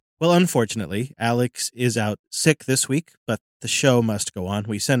Well, unfortunately, Alex is out sick this week, but the show must go on.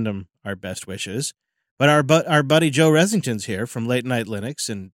 We send him our best wishes. But our buddy Joe Resington's here from Late Night Linux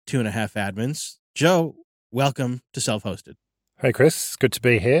and 2.5 Admins. Joe, welcome to Self-Hosted. Hey, Chris. It's good to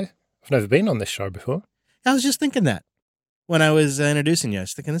be here. I've never been on this show before. I was just thinking that when I was introducing you. I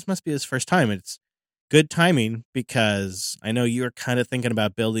was thinking this must be his first time. It's good timing because I know you're kind of thinking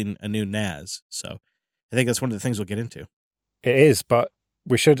about building a new NAS. So I think that's one of the things we'll get into. It is, but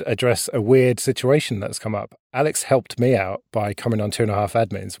we should address a weird situation that's come up. Alex helped me out by coming on 2.5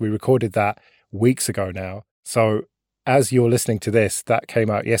 Admins. We recorded that weeks ago now. So as you're listening to this, that came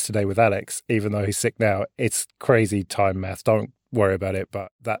out yesterday with Alex, even though he's sick now. It's crazy time math. Don't worry about it,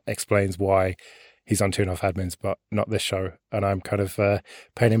 but that explains why he's on 2.5 Admins, but not this show. And I'm kind of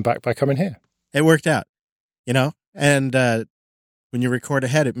paying him back by coming here. It worked out, and when you record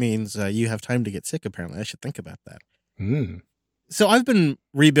ahead, it means you have time to get sick, apparently. I should think about that. So I've been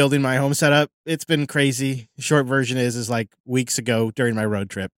rebuilding my home setup. It's been crazy. The short version is like weeks ago during my road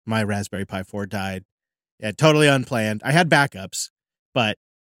trip, my Raspberry Pi 4 died. Yeah, totally unplanned. I had backups, but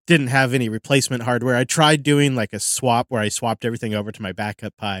didn't have any replacement hardware. I tried doing like a swap where I swapped everything over to my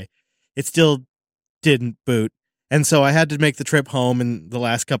backup Pi. It still didn't boot. And so I had to make the trip home in the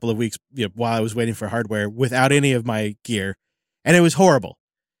last couple of weeks while I was waiting for hardware without any of my gear. And it was horrible.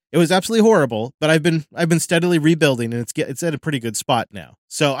 It was absolutely horrible, but I've been steadily rebuilding, and it's at a pretty good spot now.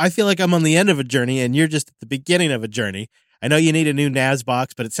 So I feel like I'm on the end of a journey, and you're just at the beginning of a journey. I know you need a new NAS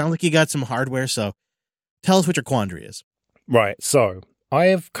box, but it sounds like you got some hardware, so tell us what your quandary is. Right, so I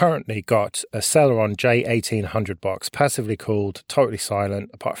have currently got a Celeron J1800 box, passively cooled, totally silent,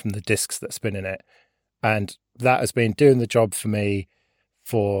 apart from the discs that spin in it. And that has been doing the job for me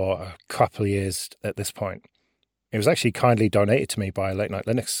for a couple of years at this point. It was actually kindly donated to me by a Late Night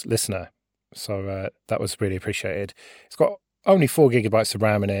Linux listener, so that was really appreciated. It's got only 4 gigabytes of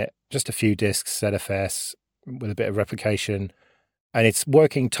RAM in it, just a few disks, ZFS, with a bit of replication, and it's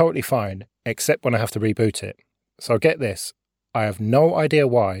working totally fine, except when I have to reboot it. So get this, I have no idea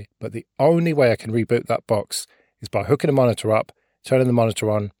why, but the only way I can reboot that box is by hooking the monitor up, turning the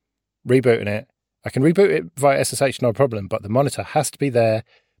monitor on, rebooting it. I can reboot it via SSH, no problem, but the monitor has to be there,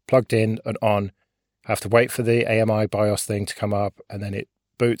 plugged in and on. I have to wait for the AMI BIOS thing to come up, and then it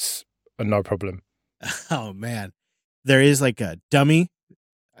boots, and no problem. Oh, man. There is like a dummy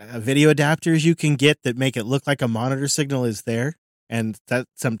video adapters you can get that make it look like a monitor signal is there, and that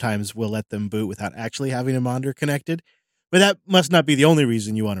sometimes will let them boot without actually having a monitor connected. But that must not be the only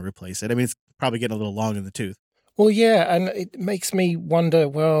reason you want to replace it. I mean, it's probably getting a little long in the tooth. Well, yeah, and it makes me wonder,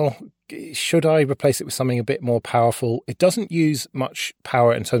 well, should I replace it with something a bit more powerful? It doesn't use much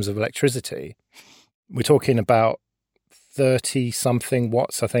power in terms of electricity. We're talking about 30-something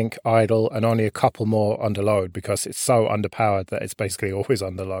watts, I think, idle, and only a couple more under load because it's so underpowered that it's basically always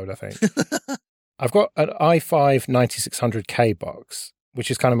under load, I think. I've got an i5 9600K box, which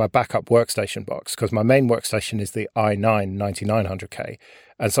is kind of my backup workstation box because my main workstation is the i9 9900K.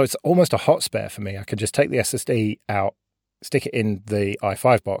 And so it's almost a hot spare for me. I can just take the SSD out, stick it in the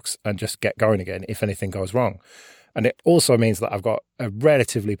i5 box, and just get going again if anything goes wrong. And it also means that I've got a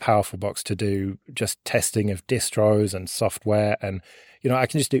relatively powerful box to do just testing of distros and software. And, I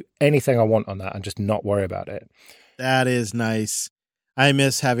can just do anything I want on that and just not worry about it. That is nice. I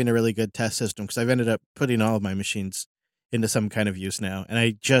miss having a really good test system because I've ended up putting all of my machines into some kind of use now. And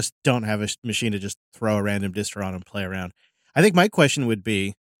I just don't have a machine to just throw a random distro on and play around. I think my question would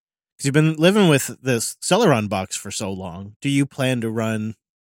be, because you've been living with this Celeron box for so long, do you plan to run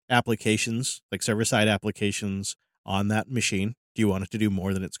applications, like server-side applications, on that machine? Do you want it to do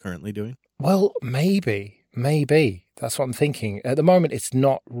more than it's currently doing? Well, maybe. That's what I'm thinking. At the moment, it's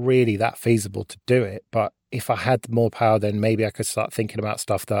not really that feasible to do it, but if I had more power, then maybe I could start thinking about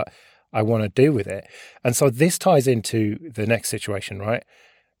stuff that I want to do with it. And so this ties into the next situation, right?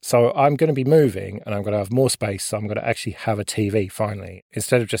 So I'm going to be moving and I'm going to have more space. So I'm going to actually have a TV finally,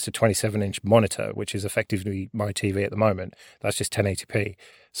 instead of just a 27-inch monitor, which is effectively my TV at the moment. That's just 1080p.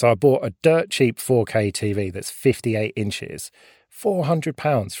 So I bought a dirt cheap 4K TV that's 58 inches,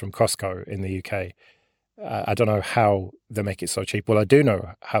 £400 from Costco in the UK. I don't know how they make it so cheap. Well, I do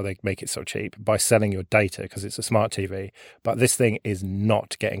know how they make it so cheap, by selling your data because it's a smart TV. But this thing is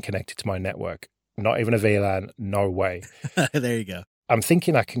not getting connected to my network. Not even a VLAN, no way. There you go. I'm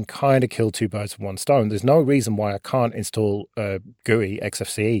thinking I can kind of kill two birds with one stone. There's no reason why I can't install a GUI,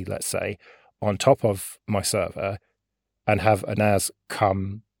 XFCE, let's say, on top of my server and have a NAS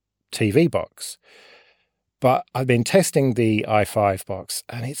come TV box. But I've been testing the i5 box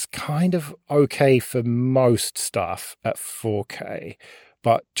and it's kind of okay for most stuff at 4K.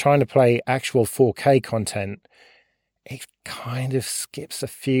 But trying to play actual 4K content, it kind of skips a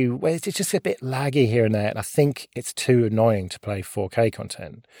few. Well, it's just a bit laggy here and there, and I think it's too annoying to play 4K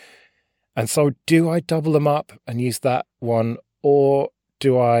content. And so do I double them up and use that one, or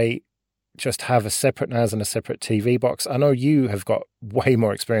do I just have a separate NAS and a separate TV box? I know you have got way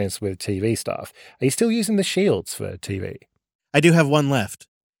more experience with TV stuff. Are you still using the Shields for TV? I do have one left.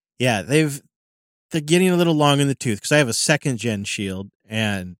 Yeah, they're getting a little long in the tooth because I have a second gen Shield,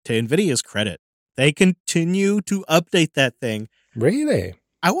 and to NVIDIA's credit, they continue to update that thing. Really?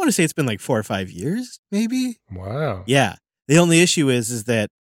 I want to say it's been like 4 or 5 years, maybe. Wow. Yeah. The only issue is that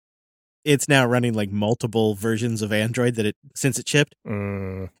it's now running like multiple versions of Android since it shipped.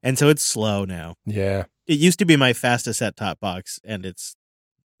 And so it's slow now. Yeah. It used to be my fastest set-top box, and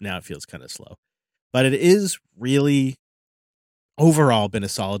now it feels kind of slow. But it is really overall been a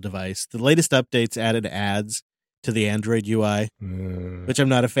solid device. The latest updates added ads to the Android UI, which I'm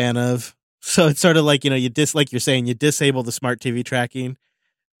not a fan of. So it's sort of like, like you're saying, you disable the smart TV tracking,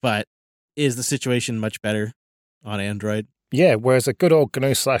 but is the situation much better on Android? Yeah, whereas a good old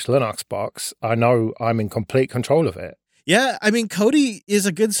GNU/Linux box, I know I'm in complete control of it. Yeah, I mean, Kodi is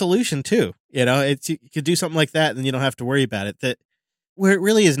a good solution too. You could do something like that, and you don't have to worry about it. That where it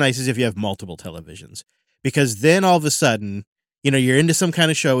really is nice is if you have multiple televisions, because then all of a sudden, you're into some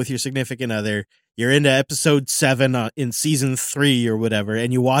kind of show with your significant other. You're into episode 7 in season 3 or whatever,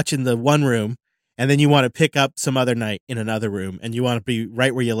 and you watch in the one room, and then you want to pick up some other night in another room, and you want to be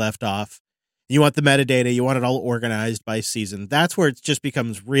right where you left off. You want the metadata. You want it all organized by season. That's where it just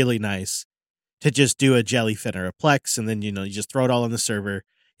becomes really nice to just do a Jellyfin or a Plex, and then, you just throw it all on the server.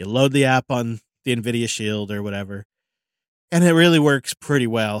 You load the app on the NVIDIA Shield or whatever, and it really works pretty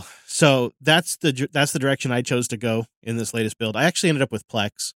well. So that's the direction I chose to go in this latest build. I actually ended up with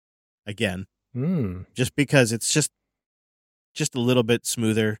Plex again, just because it's just a little bit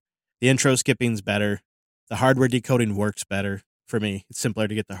smoother. The intro skipping's better. The hardware decoding works better. For me, it's simpler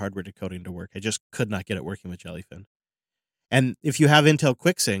to get the hardware decoding to work. I just could not get it working with Jellyfin. And if you have Intel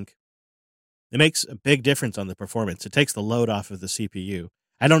QuickSync, it makes a big difference on the performance. It takes the load off of the CPU.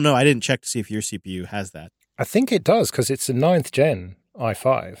 I don't know. I didn't check to see if your CPU has that. I think it does, because it's a 9th gen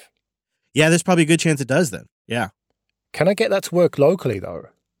i5. Yeah, there's probably a good chance it does then. Yeah. Can I get that to work locally, though?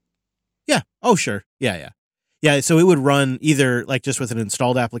 Yeah. Oh, sure. Yeah. Yeah, so it would run either like just with an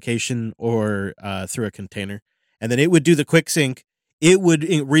installed application or through a container. And then it would do the quick sync. It would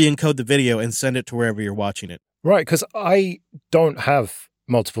re-encode the video and send it to wherever you're watching it. Right, because I don't have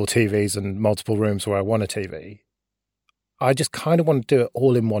multiple TVs and multiple rooms where I want a TV. I just kind of want to do it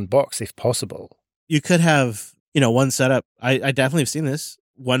all in one box if possible. You could have, one setup. I definitely have seen this.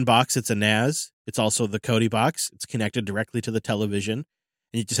 One box, it's a NAS. It's also the Kodi box. It's connected directly to the television.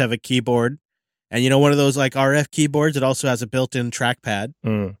 And you just have a keyboard. And one of those like RF keyboards, it also has a built-in trackpad.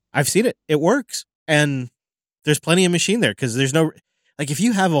 I've seen it. It works. And there's plenty of machine there because there's no, like, if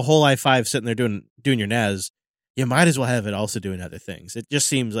you have a whole i5 sitting there doing your NAS, you might as well have it also doing other things. It just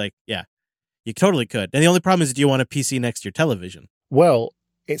seems like, yeah, you totally could. And the only problem is, do you want a PC next to your television? Well,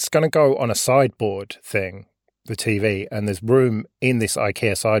 it's going to go on a sideboard thing, the TV, and there's room in this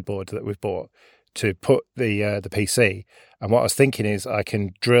IKEA sideboard that we've bought to put the PC. And what I was thinking is I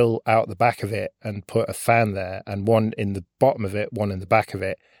can drill out the back of it and put a fan there, and one in the bottom of it, one in the back of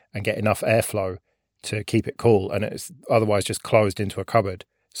it, and get enough airflow to keep it cool, and it's otherwise just closed into a cupboard,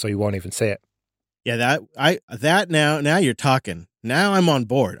 so you won't even see it. Yeah, now you're talking. Now I'm on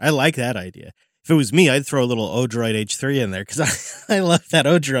board. I like that idea. If it was me, I'd throw a little Odroid H3 in there because I love that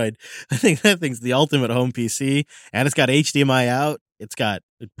Odroid. I think that thing's the ultimate home PC, and it's got HDMI out. It's got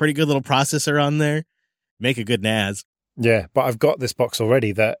a pretty good little processor on there. Make a good NAS. Yeah, but I've got this box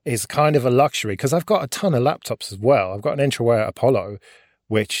already that is kind of a luxury because I've got a ton of laptops as well. I've got an Entroware Apollo,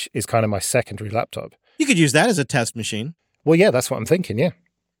 which is kind of my secondary laptop. You could use that as a test machine. Well, yeah, that's what I'm thinking, yeah.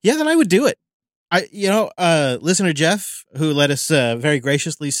 Yeah, then I would do it. Listener Jeff, who let us very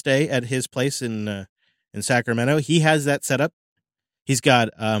graciously stay at his place in Sacramento, he has that set up. He's got,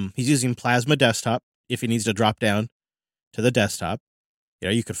 he's using Plasma Desktop if he needs to drop down to the desktop.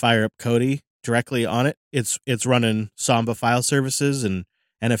 You could fire up Kodi directly on it. It's running Samba file services and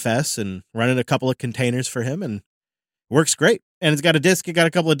NFS and running a couple of containers for him, and it works great. And it's got a disk. It got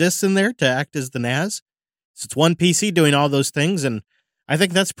a couple of disks in there to act as the NAS. So it's one PC doing all those things, and I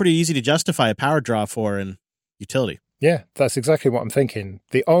think that's pretty easy to justify a power draw for in utility. Yeah, that's exactly what I'm thinking.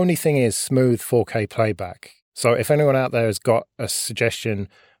 The only thing is smooth 4K playback. So if anyone out there has got a suggestion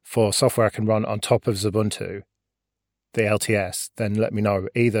for software I can run on top of Ubuntu, the LTS, then let me know.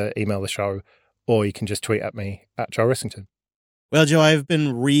 Either email the show or you can just tweet at me at Joe Rissington. Well, Joe, I've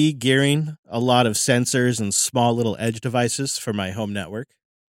been re-gearing a lot of sensors and small little edge devices for my home network.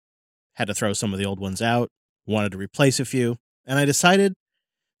 Had to throw some of the old ones out, wanted to replace a few, and I decided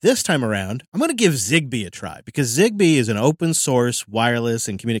this time around, I'm going to give Zigbee a try because Zigbee is an open source wireless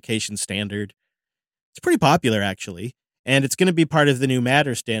and communication standard. It's pretty popular, actually, and it's going to be part of the new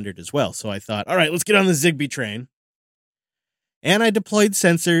Matter standard as well. So I thought, all right, let's get on the Zigbee train. And I deployed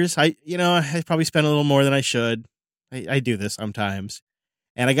sensors. I probably spent a little more than I should. I do this sometimes.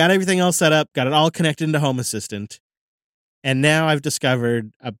 And I got everything all set up, got it all connected into Home Assistant. And now I've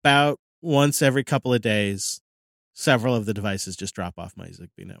discovered about once every couple of days, several of the devices just drop off my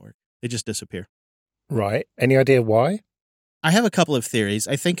Zigbee network. They just disappear. Right. Any idea why? I have a couple of theories.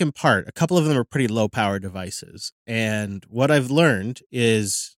 I think in part, a couple of them are pretty low power devices. And what I've learned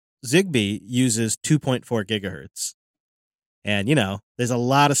is Zigbee uses 2.4 gigahertz. And, there's a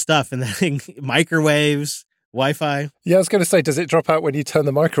lot of stuff in that thing. Microwaves, Wi-Fi. Yeah, I was going to say, does it drop out when you turn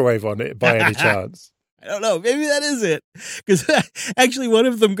the microwave on it by any chance? I don't know. Maybe that is it. Because actually one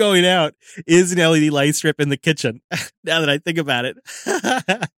of them going out is an LED light strip in the kitchen, now that I think about it.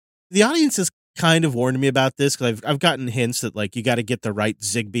 The audience has kind of warned me about this because I've gotten hints that, you got to get the right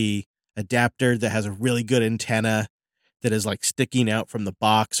Zigbee adapter that has a really good antenna that is, sticking out from the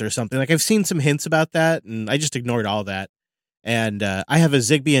box or something. I've seen some hints about that, and I just ignored all that. And I have a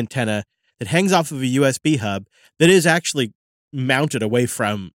Zigbee antenna that hangs off of a USB hub that is actually mounted away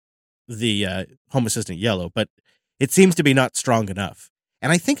from the Home Assistant Yellow, but it seems to be not strong enough.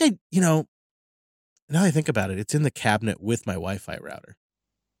 And I think now I think about it, it's in the cabinet with my Wi-Fi router.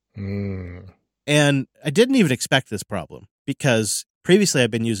 And I didn't even expect this problem because previously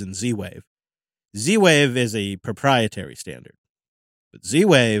I've been using Z-Wave. Z-Wave is a proprietary standard, but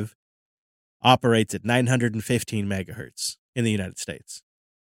Z-Wave operates at 915 megahertz in the United States.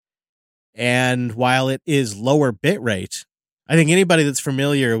 And while it is lower bit rate, I think anybody that's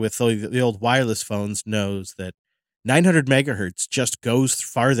familiar with the old wireless phones knows that 900 megahertz just goes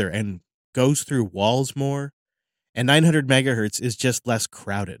farther and goes through walls more. And 900 megahertz is just less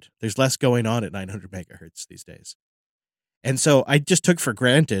crowded. There's less going on at 900 megahertz these days. And so I just took for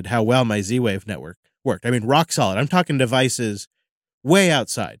granted how well my Z-Wave network worked. I mean, rock solid. I'm talking devices way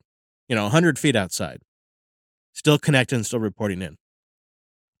outside, 100 feet outside. Still connecting, still reporting in.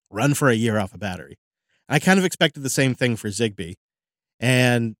 Run for a year off a battery. I kind of expected the same thing for Zigbee,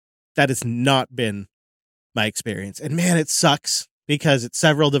 and that has not been my experience. And man, it sucks because it's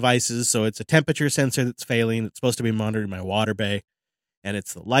several devices. So it's a temperature sensor that's failing. It's supposed to be monitoring my water bay, and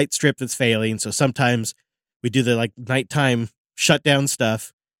it's the light strip that's failing. So sometimes we do the nighttime shutdown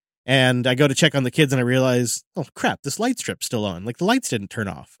stuff, and I go to check on the kids and I realize, oh crap, this light strip's still on. The lights didn't turn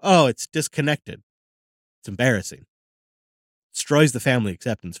off. Oh, it's disconnected. It's embarrassing. Destroys the family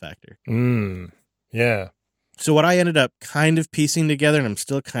acceptance factor. Yeah. So what I ended up kind of piecing together, and I'm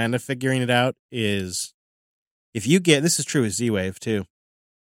still kind of figuring it out, is if you get, this is true with Z-Wave too,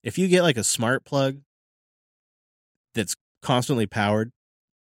 if you get a smart plug that's constantly powered,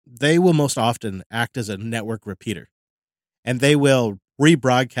 they will most often act as a network repeater. And they will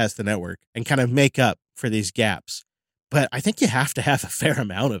rebroadcast the network and kind of make up for these gaps. But I think you have to have a fair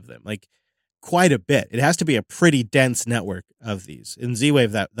amount of them. Quite a bit. It has to be a pretty dense network of these. In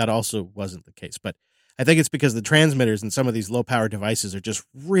Z-Wave, that also wasn't the case. But I think it's because the transmitters in some of these low-power devices are just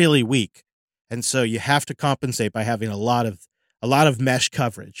really weak. And so you have to compensate by having a lot of mesh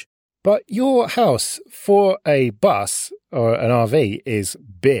coverage. But your house for a bus or an RV is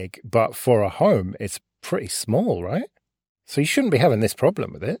big, but for a home, it's pretty small, right? So you shouldn't be having this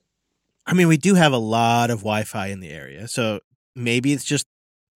problem with it. I mean, we do have a lot of Wi-Fi in the area. So maybe it's just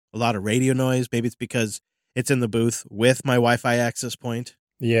a lot of radio noise. Maybe it's because it's in the booth with my Wi-Fi access point.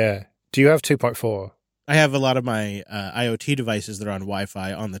 Yeah. Do you have 2.4? I have a lot of my IoT devices that are on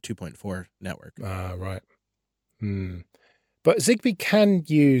Wi-Fi on the 2.4 network. Right. But Zigbee can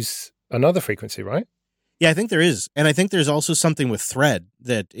use another frequency, right? Yeah, I think there is. And I think there's also something with Thread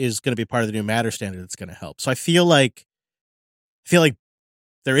that is going to be part of the new Matter standard that's going to help. So I feel like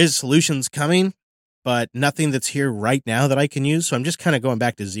there is solutions coming, but nothing that's here right now that I can use. So I'm just kind of going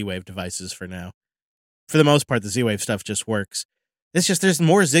back to Z-Wave devices for now. For the most part, the Z-Wave stuff just works. It's just there's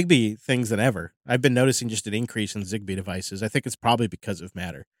more Zigbee things than ever. I've been noticing just an increase in Zigbee devices. I think it's probably because of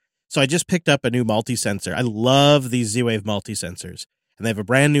Matter. So I just picked up a new multi-sensor. I love these Z-Wave multi-sensors, and they have a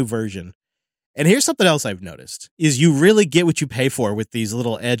brand new version. And here's something else I've noticed, is you really get what you pay for with these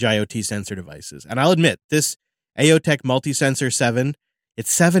little Edge IoT sensor devices. And I'll admit, this AOTech Multi-Sensor 7,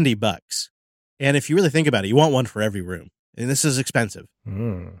 it's $70. And if you really think about it, you want one for every room. And this is expensive.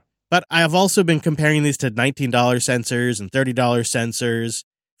 But I have also been comparing these to $19 sensors and $30 sensors,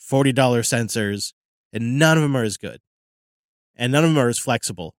 $40 sensors, and none of them are as good. And none of them are as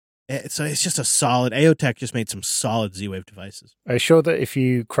flexible. So it's just a solid, AOTech just made some solid Z-Wave devices. Are you sure that if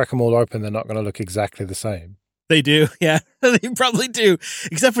you crack them all open, they're not going to look exactly the same? They do, yeah. They probably do,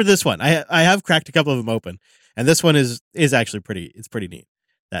 except for this one. I have cracked a couple of them open, and this one is actually pretty neat.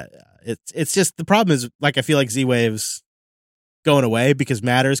 That it's just, the problem is, like, I feel like Z-Wave's going away because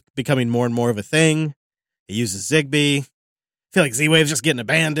Matter's becoming more and more of a thing. It uses Zigbee. I feel like Z-Wave's just getting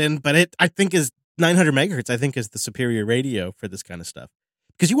abandoned, but I think is 900 megahertz, I think, is the superior radio for this kind of stuff.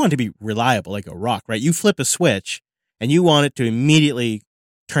 Because you want it to be reliable like a rock, right? You flip a switch and you want it to immediately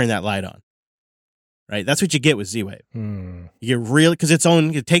turn that light on, right? That's what you get with Z-Wave. You get really, because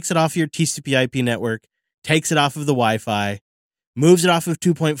it takes it off your TCP IP network, takes it off of the Wi-Fi, moves it off of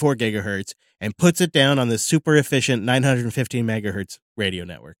 2.4 gigahertz, and puts it down on this super efficient 915 megahertz radio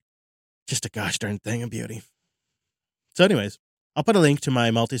network. Just a gosh darn thing of beauty. So anyways, I'll put a link to my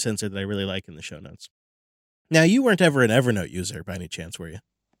multi-sensor that I really like in the show notes. Now, you weren't ever an Evernote user by any chance, were you?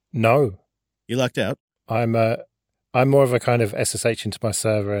 No. You lucked out. I'm more of a kind of SSH into my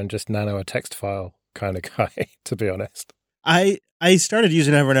server and just nano a text file kind of guy, to be honest. I started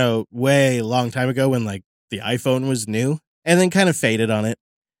using Evernote way long time ago when, like, the iPhone was new, and then kind of faded on it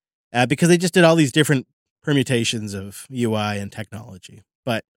because they just did all these different permutations of UI and technology.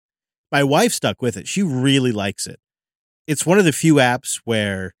 But my wife stuck with it. She really likes it. It's one of the few apps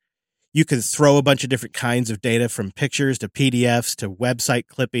where you can throw a bunch of different kinds of data, from pictures to PDFs to website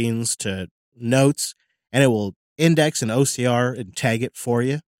clippings to notes, and it will index an OCR and tag it for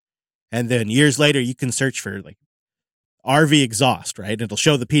you. And then years later, you can search for, like, RV exhaust, right? And it'll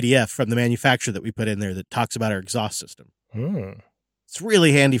show the PDF from the manufacturer that we put in there that talks about our exhaust system. It's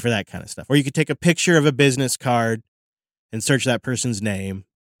really handy for that kind of stuff. Or you could take a picture of a business card and search that person's name,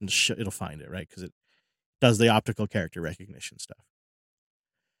 and it'll find it, right? Because it does the optical character recognition stuff.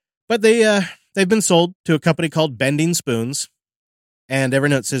 But they've been sold to a company called Bending Spoons, and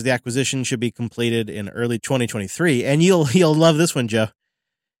Evernote says the acquisition should be completed in early 2023. And you'll love this one, Joe.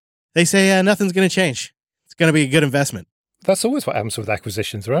 They say nothing's going to change. It's going to be a good investment. That's always what happens with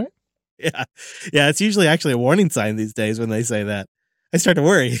acquisitions, right? Yeah. It's usually actually a warning sign these days when they say that. I start to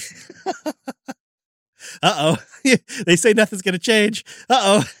worry. Uh-oh. They say nothing's going to change.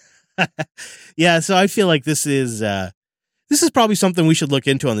 Uh-oh. Yeah, so I feel like this is probably something we should look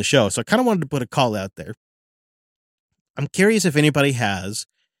into on the show. So I kind of wanted to put a call out there. I'm curious if anybody has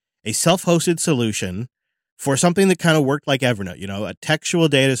a self-hosted solution for something that kind of worked like Evernote, you know, a textual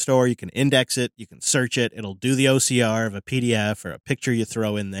data store. You can index it, you can search it. It'll do the OCR of a PDF or a picture you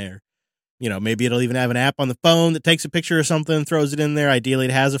throw in there. You know, maybe it'll even have an app on the phone that takes a picture of something and throws it in there. Ideally,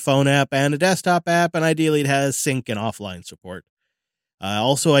 it has a phone app and a desktop app, and ideally it has sync and offline support.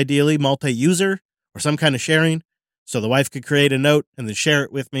 Also, ideally, multi-user or some kind of sharing, so the wife could create a note and then share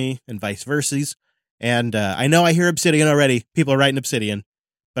it with me, and vice versa. And I know I hear Obsidian already. People are writing Obsidian,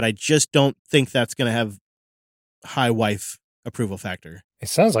 but I just don't think that's going to have high wife approval factor. It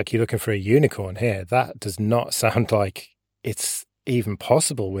sounds like you're looking for a unicorn here. That does not sound like it's even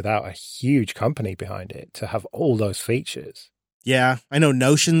possible without a huge company behind it to have all those features. Yeah, I know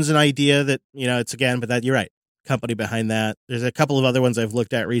Notion's an idea that, you know, it's again, but that you're right. Company behind that. There's a couple of other ones I've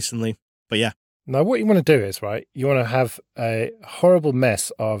looked at recently, but yeah. Now, what you want to do is, right, you want to have a horrible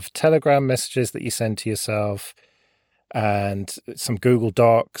mess of Telegram messages that you send to yourself and some Google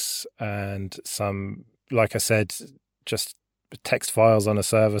Docs and some, like I said, just text files on a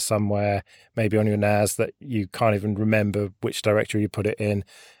server somewhere, maybe on your NAS that you can't even remember which directory you put it in.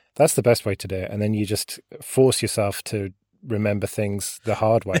 That's the best way to do it. And then you just force yourself to remember things the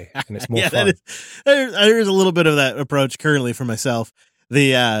hard way, and it's more fun. There's a little bit of that approach currently for myself.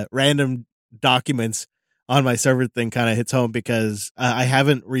 The random documents on my server thing kind of hits home because I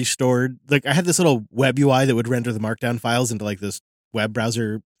haven't restored. Like, I had this little web UI that would render the markdown files into like this web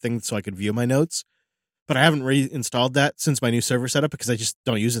browser thing so I could view my notes. But I haven't reinstalled that since my new server setup because I just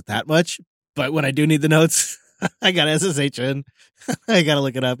don't use it that much. But when I do need the notes, I got SSH in. I got to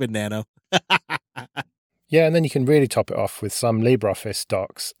look it up in Nano. Yeah, and then you can really top it off with some LibreOffice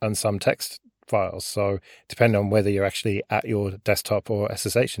docs and some text files. So depending on whether you're actually at your desktop or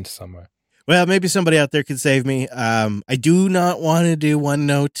SSH into somewhere. Well, maybe somebody out there could save me. I do not want to do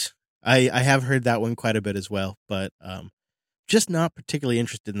OneNote. I have heard that one quite a bit as well, but just not particularly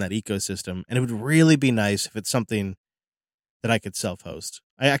interested in that ecosystem. And it would really be nice if it's something that I could self-host.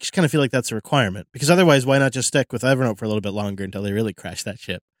 I actually kind of feel like that's a requirement because otherwise, why not just stick with Evernote for a little bit longer until they really crash that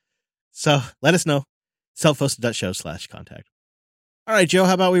ship? So let us know. selfhosted.show/contact. All right, Joe,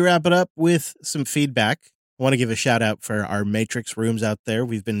 how about we wrap it up with some feedback? I want to give a shout out for our Matrix rooms out there.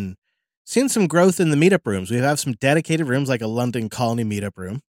 We've been seeing some growth in the meetup rooms. We have some dedicated rooms like a London Colony meetup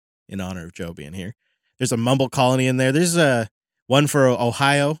room in honor of Joe being here. There's a Mumble Colony in there. There's one for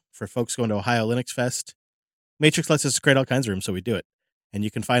Ohio, for folks going to Ohio Linux Fest. Matrix lets us create all kinds of rooms, so we do it. And you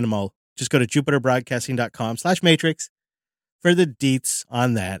can find them all. Just go to jupiterbroadcasting.com/matrix for the deets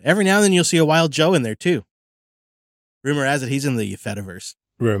on that. Every now and then you'll see a Wild Joe in there, too. Rumor has it he's in the Fediverse.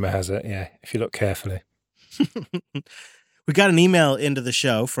 Rumor has it, yeah, if you look carefully. We got an email into the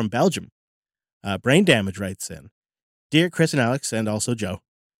show from Belgium. Brain Damage writes in, Dear Chris and Alex, and also Joe,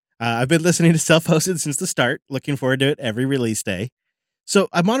 I've been listening to Self-Hosted since the start, looking forward to it every release day. So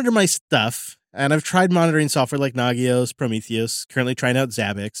I monitor my stuff, and I've tried monitoring software like Nagios, Prometheus, currently trying out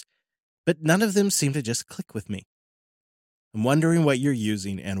Zabbix, but none of them seem to just click with me. I'm wondering what you're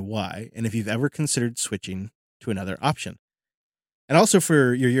using and why, and if you've ever considered switching to another option. And also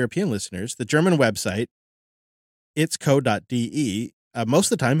for your European listeners, the German website, itsco.de,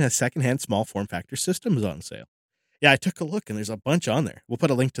 most of the time has secondhand small form factor systems on sale. Yeah, I took a look and there's a bunch on there. We'll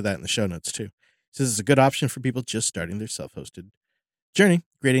put a link to that in the show notes too. It says it's a good option for people just starting their self-hosted journey.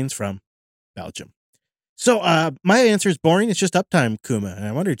 Greetings from Belgium. So my answer is boring. It's just Uptime Kuma. And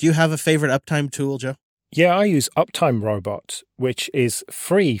I wonder, do you have a favorite Uptime tool, Joe? Yeah, I use Uptime Robot, which is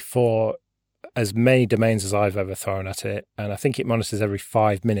free for as many domains as I've ever thrown at it. And I think it monitors every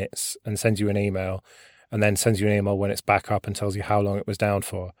 5 minutes and sends you an email, and then sends you an email when it's back up and tells you how long it was down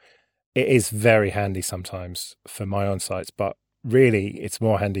for. It is very handy sometimes for my own sites, but really it's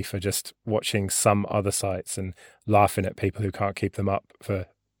more handy for just watching some other sites and laughing at people who can't keep them up for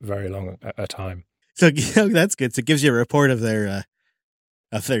very long a time. So that's good. So it gives you a report of their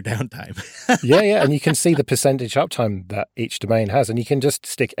downtime. Yeah. And you can see the percentage uptime that each domain has, and you can just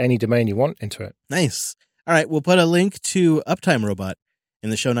stick any domain you want into it. Nice. All right. We'll put a link to Uptime Robot in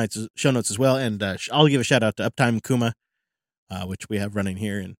the show notes as well. And I'll give a shout out to Uptime Kuma, which we have running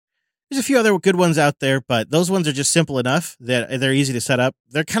here. And there's a few other good ones out there, but those ones are just simple enough that they're easy to set up.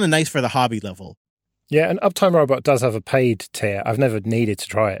 They're kind of nice for the hobby level. Yeah. And Uptime Robot does have a paid tier. I've never needed to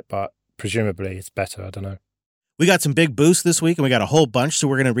try it, but presumably it's better. I don't know. We got some big boosts this week, and we got a whole bunch, so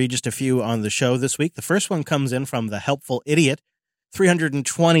we're going to read just a few on the show this week. The first one comes in from the Helpful Idiot.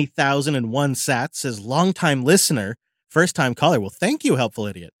 320,001 sats, says, longtime listener, first-time caller. Well, thank you, Helpful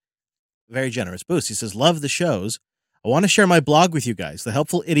Idiot. Very generous boost. He says, love the shows. I want to share my blog with you guys,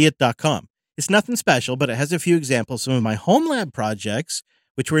 thehelpfulidiot.com. It's nothing special, but it has a few examples of some of my home lab projects,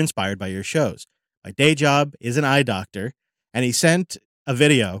 which were inspired by your shows. My day job is an eye doctor, and he sent a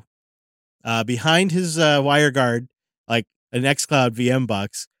video behind his WireGuard, like an xCloud VM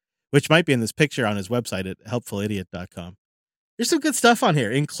box, which might be in this picture on his website at helpfulidiot.com. There's some good stuff on here,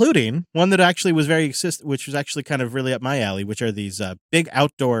 including one that actually was which was actually kind of really up my alley, which are these big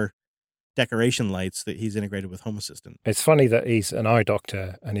outdoor decoration lights that he's integrated with Home Assistant. It's funny that he's an eye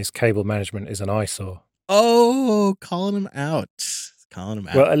doctor and his cable management is an eyesore. Oh, calling him out.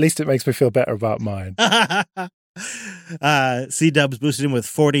 Well, at least it makes me feel better about mine. C-Dubs boosted him with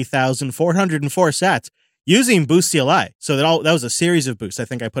 40,404 sats using Boost CLI. So that was a series of boosts. I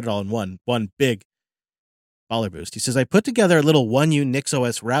think I put it all in one big baller boost. He says, I put together a little 1U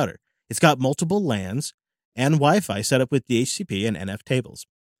NixOS router. It's got multiple LANs and Wi-Fi set up with DHCP and NF tables.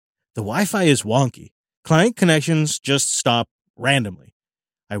 The Wi-Fi is wonky. Client connections just stop randomly.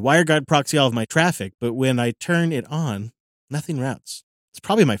 I WireGuard proxy all of my traffic, but when I turn it on, nothing routes. It's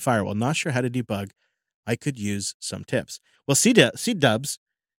probably my firewall. Not sure how to debug. I could use some tips. Well, C-Dubs,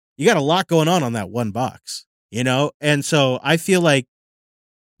 you got a lot going on that one box, you know? And so I feel like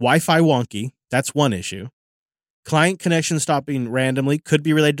Wi-Fi wonky, that's one issue. Client connection stopping randomly could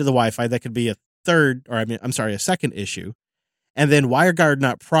be related to the Wi-Fi. That could be a second issue. And then WireGuard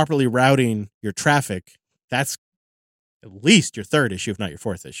not properly routing your traffic, that's at least your third issue, if not your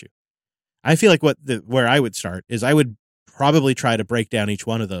fourth issue. I feel like where I would start is I would probably try to break down each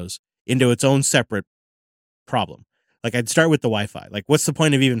one of those into its own separate problem. Like I'd start with the Wi-Fi. Like what's the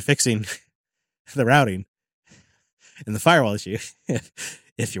point of even fixing the routing and the firewall issue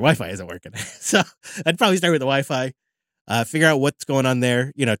if your Wi-Fi isn't working? So I'd probably start with the Wi-Fi, figure out what's going on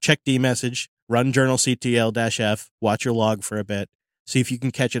there, check dmessage, run journal CTL-F, watch your log for a bit, see if you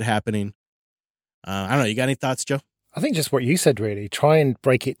can catch it happening. I don't know. You got any thoughts, Joe? I think just what you said, really. Try and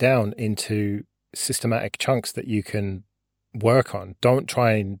break it down into systematic chunks that you can work on. Don't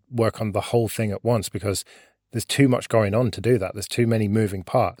try and work on the whole thing at once because there's too much going on to do that. There's too many moving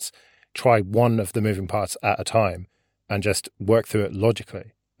parts. Try one of the moving parts at a time and just work through it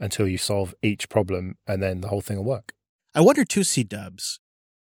logically until you solve each problem, and then the whole thing will work. I wonder too, C-Dubs,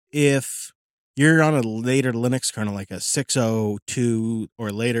 if you're on a later Linux kernel like a 6.02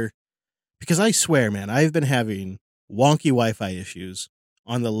 or later, because I swear, man, I've been having wonky Wi-Fi issues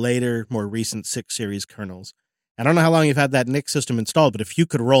on the later, more recent 6 series kernels. I don't know how long you've had that NIC system installed, but if you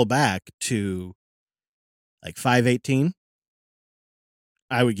could roll back to like 5.18,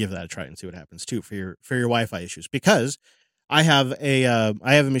 I would give that a try and see what happens too for your Wi-Fi issues, because I have a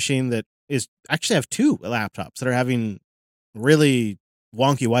machine that is actually I have two laptops that are having really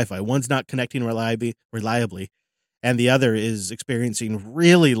wonky Wi-Fi. One's not connecting reliably, and the other is experiencing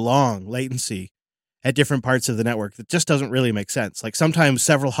really long latency at different parts of the network that just doesn't really make sense. Like sometimes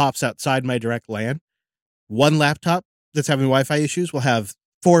several hops outside my direct LAN, one laptop that's having Wi-Fi issues will have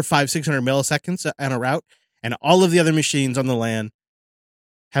 400, 500, 600 milliseconds on a route, and all of the other machines on the LAN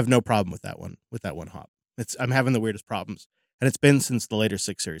have no problem with that one hop. I'm having the weirdest problems, and it's been since the later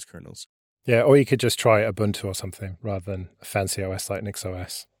 6 series kernels. Yeah, or you could just try Ubuntu or something rather than a fancy OS like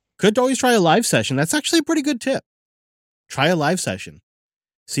NixOS. Could always try a live session. That's actually a pretty good tip. Try a live session.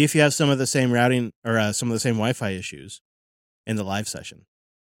 See if you have some of the same routing or some of the same Wi-Fi issues in the live session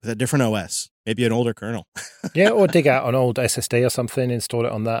with a different OS, maybe an older kernel. Yeah, or dig out an old SSD or something, install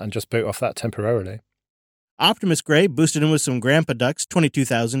it on that, and just boot off that temporarily. Optimus Gray boosted in with some Grandpa Ducks,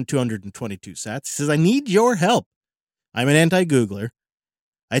 22,222 sats. He says, I need your help. I'm an anti-Googler.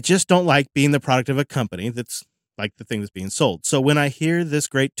 I just don't like being the product of a company that's like the thing that's being sold. So when I hear this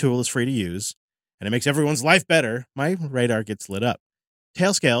great tool is free to use and it makes everyone's life better, my radar gets lit up.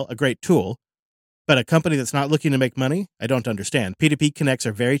 Tailscale, a great tool, but a company that's not looking to make money, I don't understand. P2P connects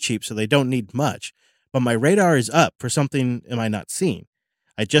are very cheap, so they don't need much. But my radar is up for something am I not seeing?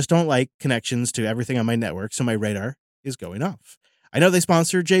 I just don't like connections to everything on my network, so my radar is going off. I know they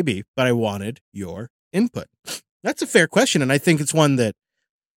sponsor JB, but I wanted your input. That's a fair question, and I think it's one that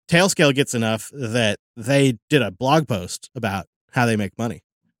Tailscale gets enough that they did a blog post about how they make money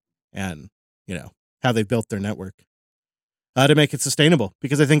and, how they built their network to make it sustainable,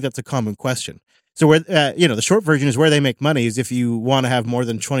 because I think that's a common question. So where, the short version is where they make money is if you want to have more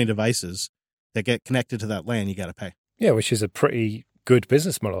than 20 devices that get connected to that LAN, you got to pay. Yeah, which is a pretty good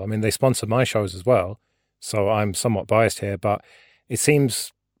business model. I mean, they sponsor my shows as well, so I'm somewhat biased here, but it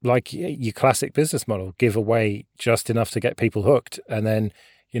seems like your classic business model, give away just enough to get people hooked, and then,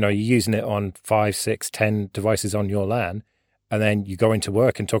 you're using it on 5, 6, 10 devices on your LAN, and then you go into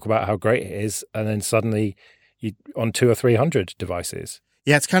work and talk about how great it is, and then suddenly you on 200 or 300 devices.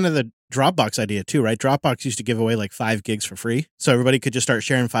 Yeah, it's kind of the Dropbox idea too, right? Dropbox used to give away like 5 gigs for free, so everybody could just start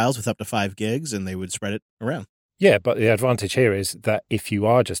sharing files with up to 5 gigs, and they would spread it around. Yeah, but the advantage here is that if you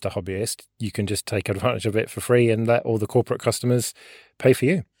are just a hobbyist, you can just take advantage of it for free and let all the corporate customers pay for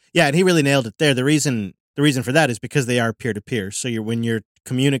you. Yeah, and he really nailed it there. The reason for that is because they are peer-to-peer. So when you're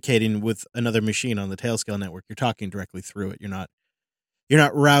communicating with another machine on the Tailscale network, you're talking directly through it. You're not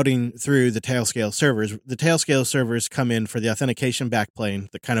routing through the Tailscale servers. The Tailscale servers come in for the authentication backplane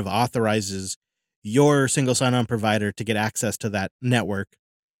that kind of authorizes your single sign-on provider to get access to that network,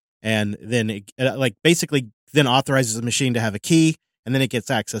 and then it, basically then authorizes the machine to have a key, and then it gets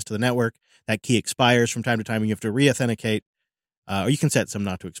access to the network. That key expires from time to time, and you have to re-authenticate, or you can set some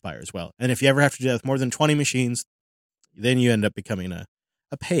not to expire as well. And if you ever have to do that with more than 20 machines, then you end up becoming a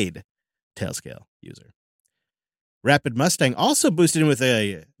paid Tailscale user. Rapid Mustang also boosted in with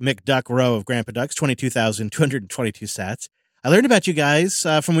a McDuck row of Grandpa Ducks, 22,222 sats. I learned about you guys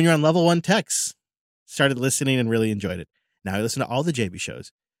from when you were on Level 1 Techs. Started listening and really enjoyed it. Now I listen to all the JB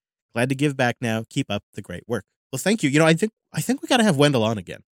shows. Glad to give back now. Keep up the great work. Well, thank you. I think we got to have Wendell on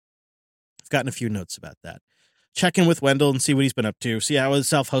again. I've gotten a few notes about that. Check in with Wendell and see what he's been up to. See how his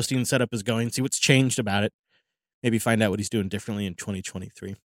self-hosting setup is going. See what's changed about it. Maybe find out what he's doing differently in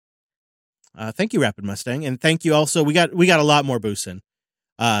 2023. Thank you, Rapid Mustang. And thank you also. We got a lot more boosts in.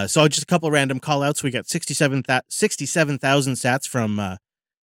 So just a couple random call-outs. We got 67,000 sats from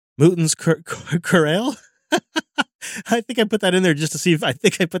Mooton's Corral. I think I put that in there just to see if I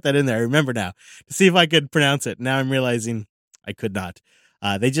put that in there. I remember now to see if I could pronounce it. Now I'm realizing I could not.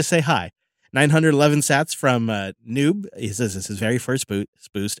 They just say hi. 911 sats from Noob. He says this is his very first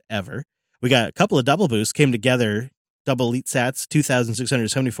boost ever. We got a couple of double boosts came together. Double elite sats,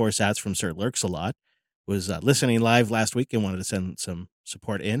 2,674 sats from Sir Lurks a lot. Was listening live last week and wanted to send some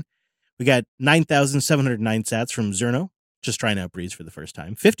support in. We got 9,709 sats from Zerno, just trying out Breeze for the first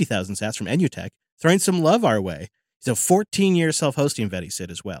time. 50,000 sats from Enutech, throwing some love our way. He's a 14-year self-hosting vet, he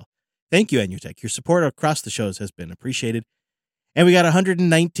said as well. Thank you, Enutech. Your support across the shows has been appreciated. And we got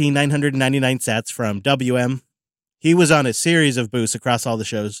 119,999 sats from WM. He was on a series of boosts across all the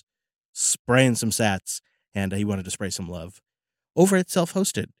shows, spraying some sats, and he wanted to spray some love over at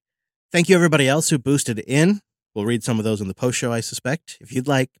Self-Hosted. Thank you, everybody else who boosted in. We'll read some of those in the post show, I suspect. If you'd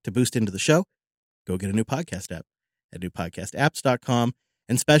like to boost into the show, go get a new podcast app at newpodcastapps.com.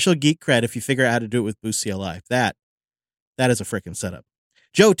 And special geek cred if you figure out how to do it with Boost CLI. That is a freaking setup.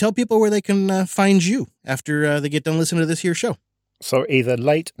 Joe, tell people where they can find you after they get done listening to this here show. So either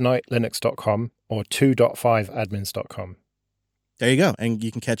latenightlinux.com or 2.5admins.com. There you go. And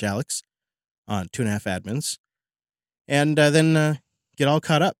you can catch Alex on 2.5 Admins. And then get all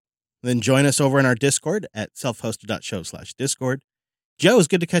caught up. Then join us over in our Discord at selfhosted.show/Discord. Joe, it's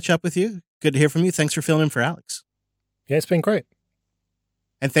good to catch up with you. Good to hear from you. Thanks for filling in for Alex. Yeah, it's been great.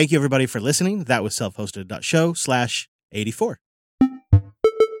 And thank you, everybody, for listening. That was selfhosted.show/84.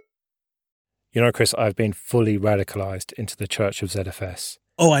 You know, Chris, I've been fully radicalized into the Church of ZFS.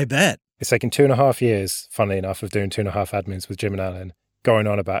 Oh, I bet. It's taken 2.5 years, funnily enough, of doing 2.5 Admins with Jim and Alan, going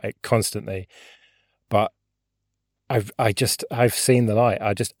on about it constantly. But I've seen the light.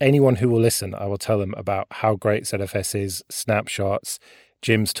 Anyone who will listen, I will tell them about how great ZFS is, snapshots,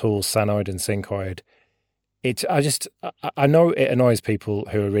 Jim's tools, Sanoid and Syncoid. I know it annoys people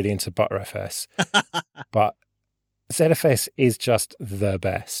who are really into ButterFS, but ZFS is just the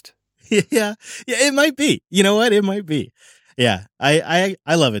best. Yeah, it might be. You know what? It might be. Yeah, I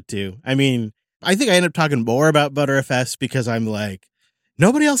love it too. I mean, I think I end up talking more about ButterFS because I'm like,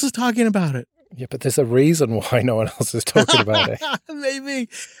 nobody else is talking about it. Yeah, but there's a reason why no one else is talking about it. Maybe.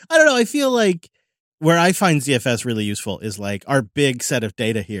 I don't know. I feel like where I find ZFS really useful is like our big set of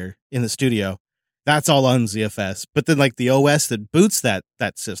data here in the studio. That's all on ZFS. But then like the OS that boots that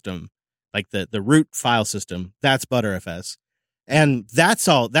system, like the root file system, that's ButterFS. And that's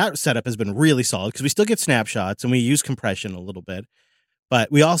all. That setup has been really solid because we still get snapshots and we use compression a little bit.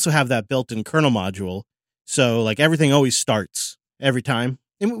 But we also have that built-in kernel module. So like everything always starts every time.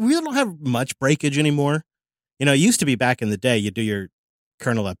 And we don't have much breakage anymore. You know, it used to be back in the day, you do your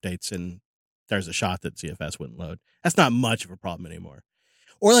kernel updates and there's a shot that ZFS wouldn't load. That's not much of a problem anymore.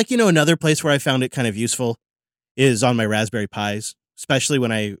 Or like, you know, another place where I found it kind of useful is on my Raspberry Pis, especially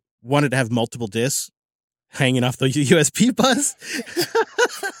when I wanted to have multiple disks hanging off the USB bus.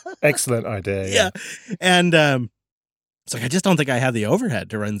 Excellent idea. Yeah. And it's like, I just don't think I have the overhead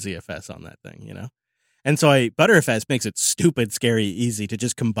to run ZFS on that thing, you know? And so ButterFS makes it stupid, scary, easy to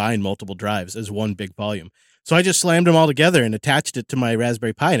just combine multiple drives as one big volume. So I just slammed them all together and attached it to my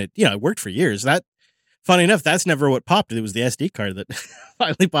Raspberry Pi, and it worked for years. That, funny enough, that's never what popped. It was the SD card that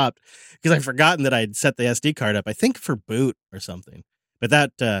finally popped because I'd forgotten that I'd set the SD card up, I think for boot or something. But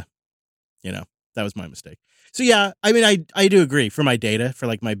that, that was my mistake. So yeah, I mean, I do agree for my data, for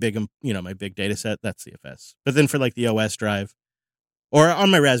like my big, my big data set, that's CFS. But then for like the OS drive or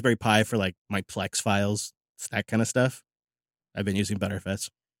on my Raspberry Pi for like my Plex files, that kind of stuff, I've been using ButterFS.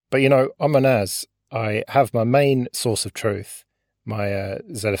 But on my NAS, I have my main source of truth, my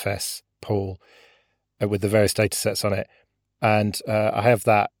ZFS pool with the various data sets on it. And I have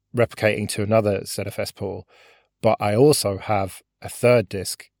that replicating to another ZFS pool. But I also have a third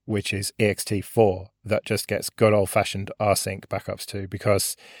disk, which is ext4, that just gets good old-fashioned rsync backups to,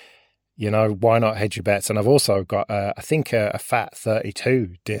 because, why not hedge your bets? And I've also got, I think, a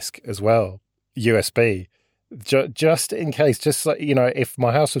FAT32 disk as well, USB, just in case, just like, if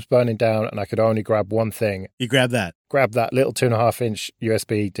my house was burning down and I could only grab one thing. You grab that little 2.5-inch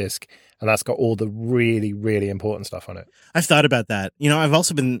USB disk, and that's got all the really, really important stuff on it. I've thought about that. I've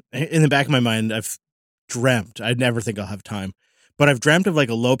also been, in the back of my mind, I've dreamt, I'd never think I'll have time, but I've dreamt of like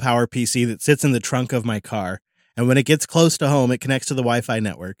a low power PC that sits in the trunk of my car. And when it gets close to home, it connects to the Wi-Fi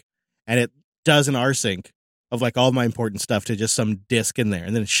network and it does an rsync of like all of my important stuff to just some disk in there.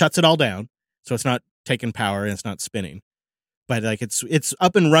 And then it shuts it all down. So it's not taking power and it's not spinning, but like it's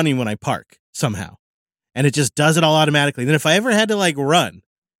up and running when I park somehow. And it just does it all automatically. And then if I ever had to like run,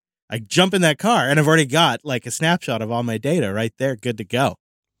 I jump in that car and I've already got like a snapshot of all my data right there. Good to go.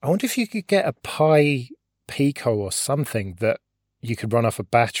 I wonder if you could get a Pi Pico or something that you could run off a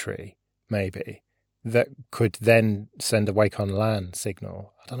battery, maybe, that could then send a Wake on LAN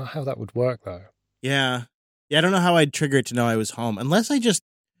signal. I don't know how that would work, though. Yeah, I don't know how I'd trigger it to know I was home, unless I just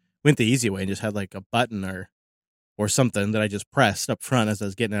went the easy way and just had like a button or something that I just pressed up front as I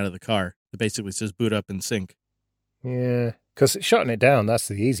was getting out of the car. That basically says boot up and sync. Yeah, because shutting it down, that's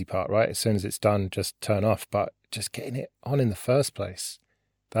the easy part, right? As soon as it's done, just turn off. But just getting it on in the first place,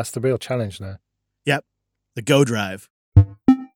 that's the real challenge now. Yep, the Go drive.